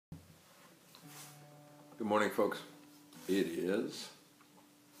Good morning, folks. It is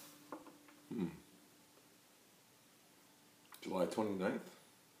July 29th.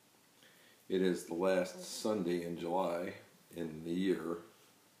 It is the last Sunday in July in the year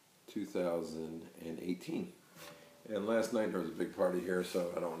 2018. And last night there was a big party here,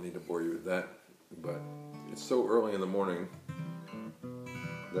 so I don't need to bore you with that. But it's so early in the morning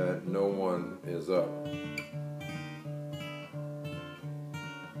that no one is up.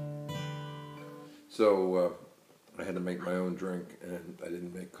 So I had to make my own drink, and I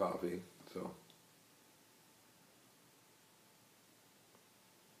didn't make coffee, so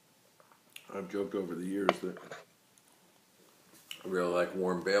I've joked over the years that I really like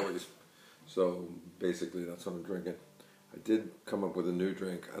warm Baileys, so basically that's what I'm drinking. I did come up with a new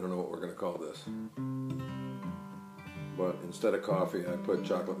drink. I don't know what we're going to call this, but instead of coffee I put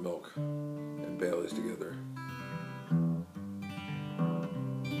chocolate milk and Baileys together.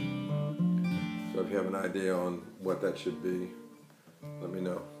 So if you have an idea on what that should be, let me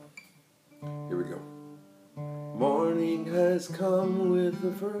know. Here we go. Morning has come with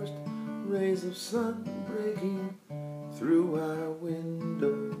the first rays of sun breaking through our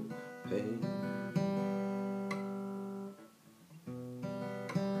window pane.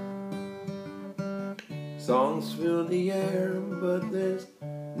 Songs fill the air, but there's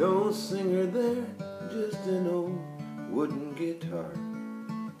no singer there, just an old wooden guitar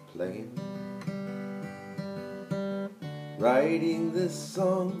playing. Writing this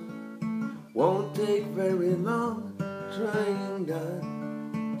song won't take very long, trying not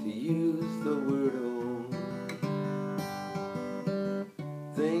to use the word old.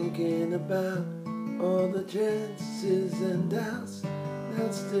 Thinking about all the chances and doubts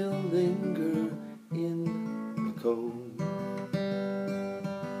that still linger in the cold.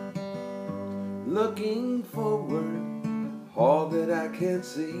 Looking forward, all that I can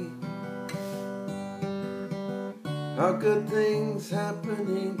see, how good things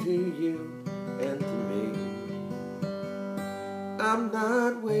happening to you and to me. I'm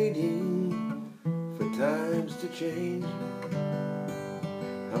not waiting for times to change.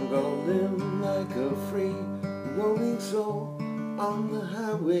 I'm gonna live like a free rolling soul on the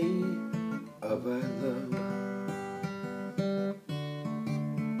highway of our love.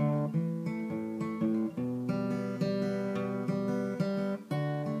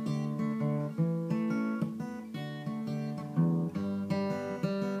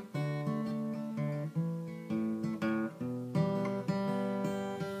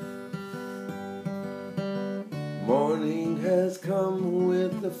 Morning has come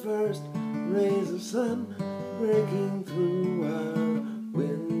with the first rays of sun breaking through our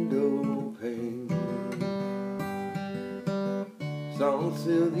window pane. Songs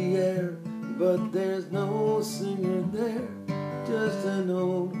fill the air, but there's no singer there, just an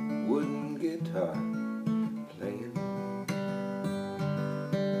old wooden guitar playing.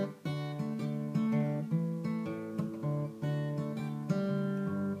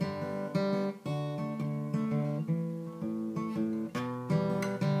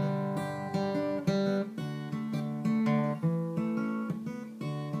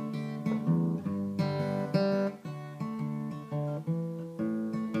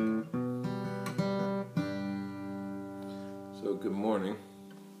 So good morning.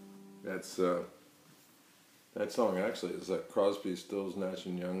 That's that song actually is a Crosby, Stills, Nash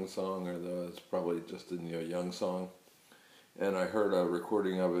and Young song, or it's probably just a Young song. And I heard a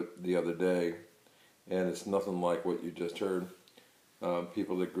recording of it the other day, and it's nothing like what you just heard.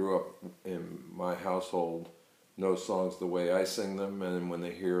 People that grew up in my household know songs the way I sing them, and when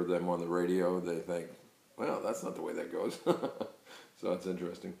they hear them on the radio, they think, "Well, that's not the way that goes." So that's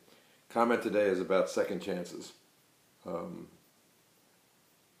interesting. Comment today is about second chances.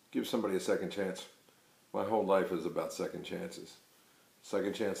 Give somebody a second chance. My whole life is about second chances.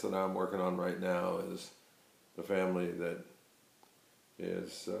 Second chance that I'm working on right now is the family that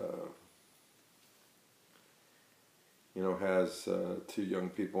is, has two young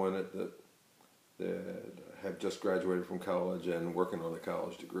people in it that have just graduated from college and working on a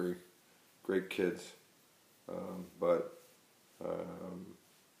college degree. Great kids, but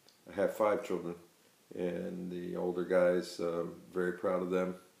I have 5 children, and the older guys, very proud of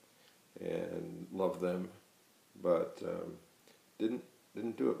them and love them, but didn't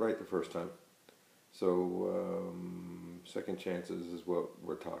do it right the first time. So second chances is what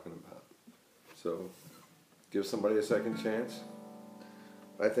we're talking about. So give somebody a second chance.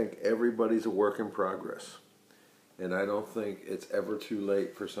 I think everybody's a work in progress, and I don't think it's ever too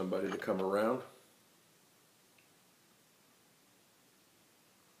late for somebody to come around.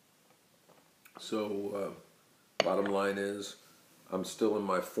 So bottom line is, I'm still in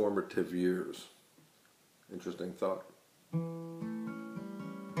my formative years. Interesting thought.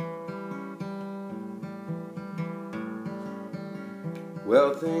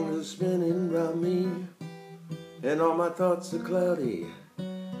 Well, things are spinning round me, and all my thoughts are cloudy.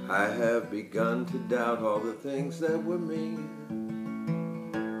 I have begun to doubt all the things that were me.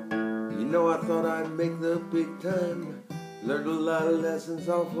 You know, I thought I'd make the big time, learned a lot of lessons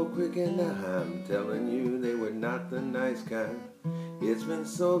awful quick, and I'm telling you they were not the nice kind. It's been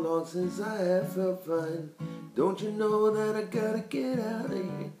so long since I have felt fine. Don't you know that I gotta get out of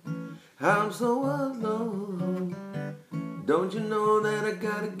here? I'm so alone. Don't you know that I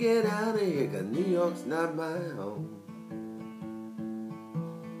gotta get out of here? 'Cause New York's not my home.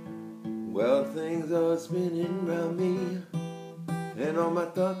 Well, things are spinning round me, and all my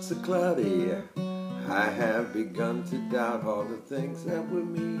thoughts are cloudy. I have begun to doubt all the things that were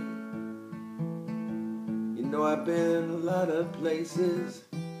me. You know, I've been a lot of places,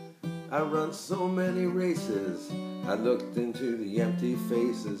 I run so many races. I looked into the empty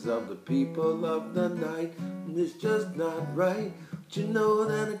faces of the people of the night, and it's just not right. But you know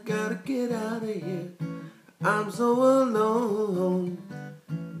that I gotta get out of here. I'm so alone.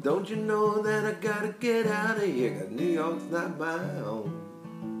 Don't you know that I gotta get out of here? 'Cause New York's not my home.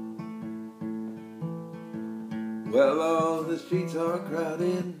 Well, all the streets are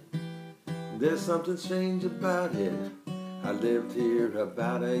crowded. There's something strange about it. I lived here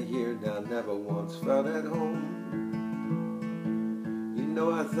about a year now, never once felt at home. You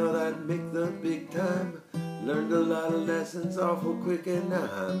know, I thought I'd make the big time, learned a lot of lessons awful quick, and now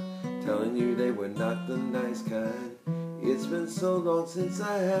I'm telling you they were not the nice kind. It's been so long since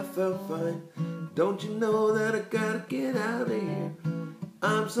I have felt fine. Don't you know that I gotta get out of here?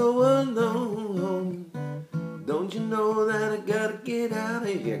 I'm so alone. Don't you know that I gotta get out of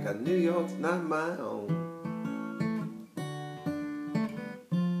here? 'Cause New York's not my home.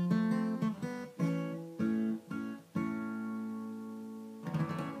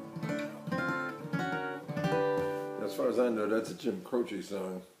 As far as I know, that's a Jim Croce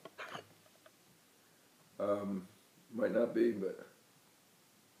song. Might not be, but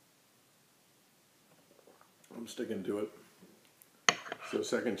I'm sticking to it. So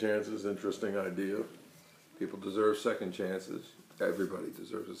second chances, interesting idea. People deserve second chances. Everybody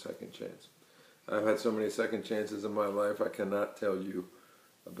deserves a second chance. I've had so many second chances in my life, I cannot tell you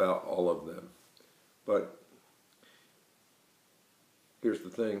about all of them. But here's the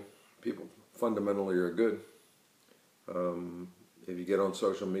thing, people fundamentally are good. If you get on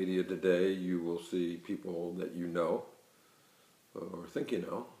social media today, you will see people that you know, or think you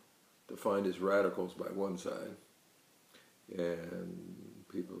know, defined as radicals by one side, and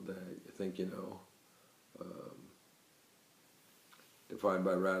people that you think you know, defined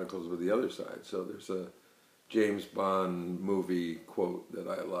by radicals with the other side. So there's a James Bond movie quote that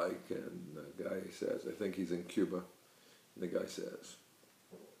I like, and the guy says, I think he's in Cuba, and the guy says,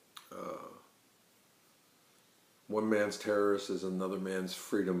 one man's terrorist is another man's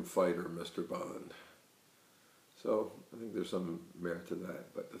freedom fighter, Mr. Bond. So I think there's some merit to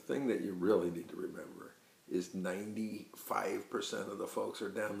that. But the thing that you really need to remember is 95% of the folks are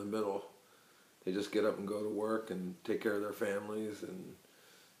down the middle. They just get up and go to work and take care of their families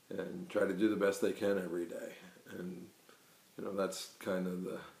and try to do the best they can every day. And you know, that's kind of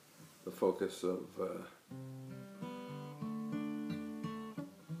the focus of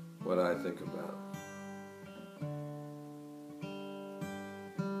what I think about.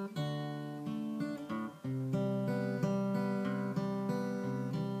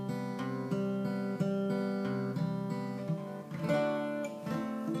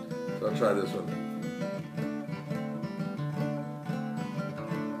 So I'll try this one.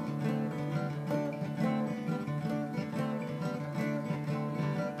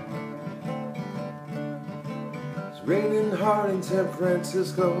 It's raining hard in San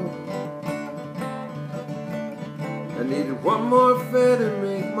Francisco. I needed one more fare to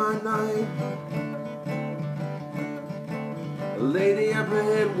make my night. A lady up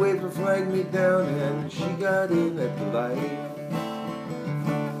ahead waved and flagged me down, and she got in at the light.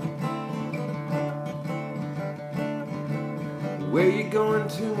 Where you going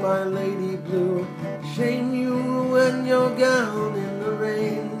to, my lady blue? Shame you ruined your gown in the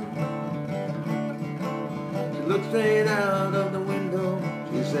rain. She looked straight out of the window.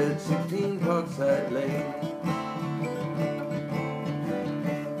 She said, 16 Parkside Lane.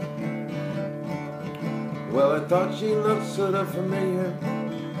 Well, I thought she looked sort of familiar.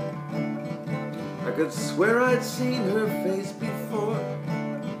 I could swear I'd seen her face before.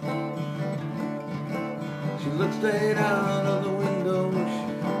 She looked straight out of the window.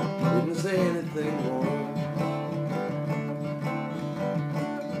 She didn't say anything more.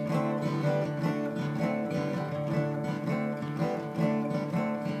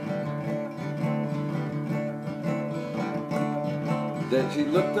 Then she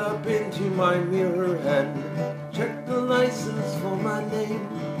looked up into my mirror and checked the license for my name.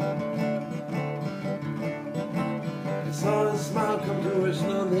 I saw a smile come to her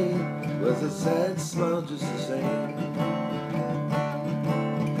slowly, it was a sad smile just the same.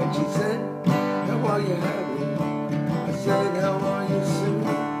 And she said, "How are you, Harry?" I said, "How are you, Sue?"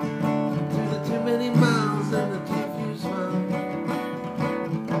 Through the too many miles and the too few smiles,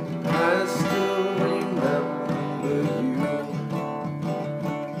 I still remember you.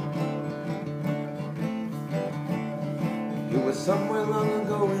 It was somewhere long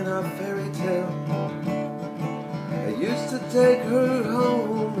ago in our fairy tale. I used to take her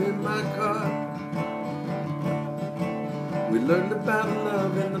home in my car. We learned about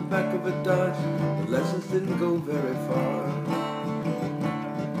love in the back of a Dodge. The lessons didn't go very far.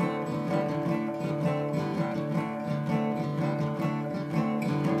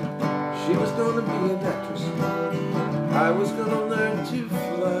 She was gonna be an actress, I was gonna learn to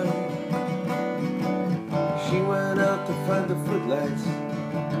fly. She went out to find the footlights,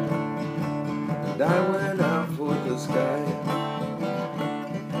 and I went out for the sky.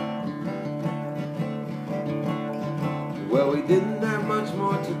 Well, we didn't have much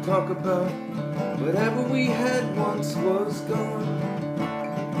more to talk about. Whatever we had once was gone.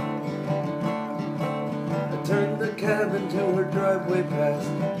 I turned the cab into her driveway past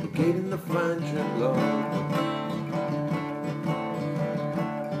the gate in the fine trim lawn.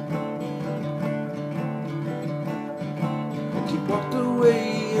 And she walked away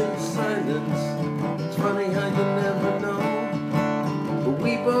in silence. It's funny how you never know, but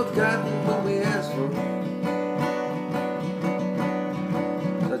we both got what we asked for.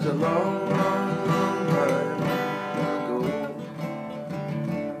 Such a long, long, long time ago.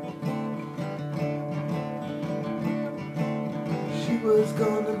 She was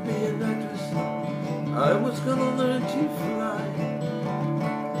gonna be an actress, I was gonna learn to fly.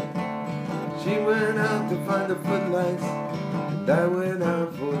 She went out to find the footlights, and I went out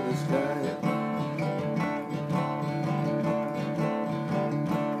for the sky.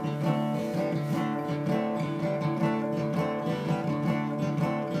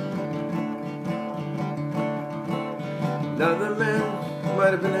 Now the man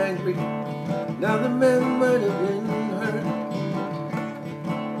might have been angry, now the man might have been hurt.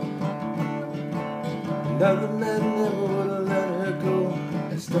 Now the man never would have let her go.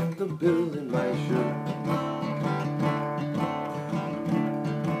 I stuffed the bill in my shirt.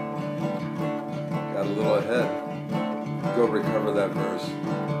 Got a little ahead. Go recover that verse.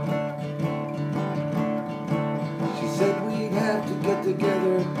 She said we'd have to get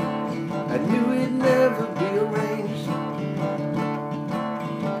together. I knew it'd never be arranged.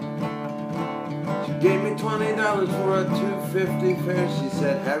 Gave me $20 for a $2.50 fare. She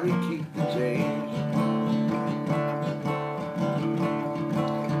said, "Harry, keep the change."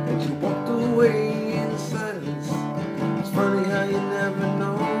 And she walked away in silence. It's funny how you never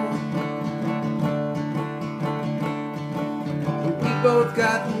know. We both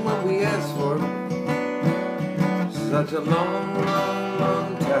got what we asked for. Such a long, long, long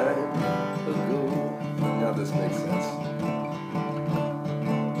time ago. Now this makes sense.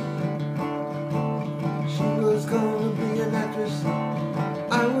 She was gonna be an actress,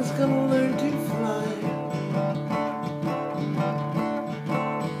 I was gonna learn to fly.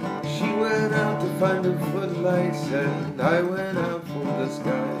 She went out to find the footlights, and I went out for the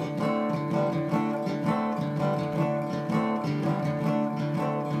sky.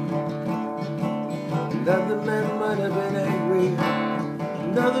 Another man might have been angry,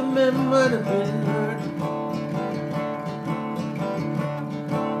 another man might have been hurt.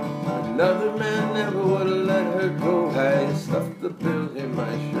 Another man never would have let her go. I stuffed the bill in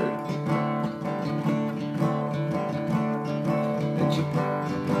my shirt. And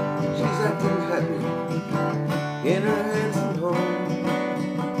she's acting happy in her handsome home.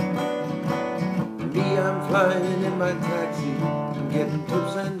 Me, I'm flying in my taxi, I'm getting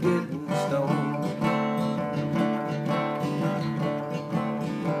tips and getting stoned.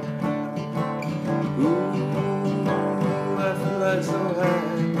 Ooh, I fly so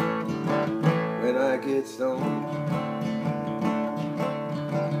high when I get stoned.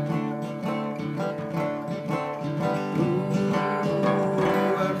 Ooh,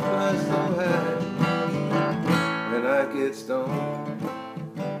 I fly so high when I get stoned.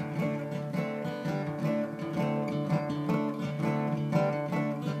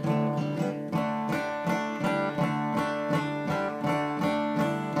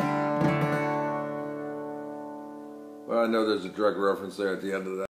 Well, I know there's a drug reference there at the end of that.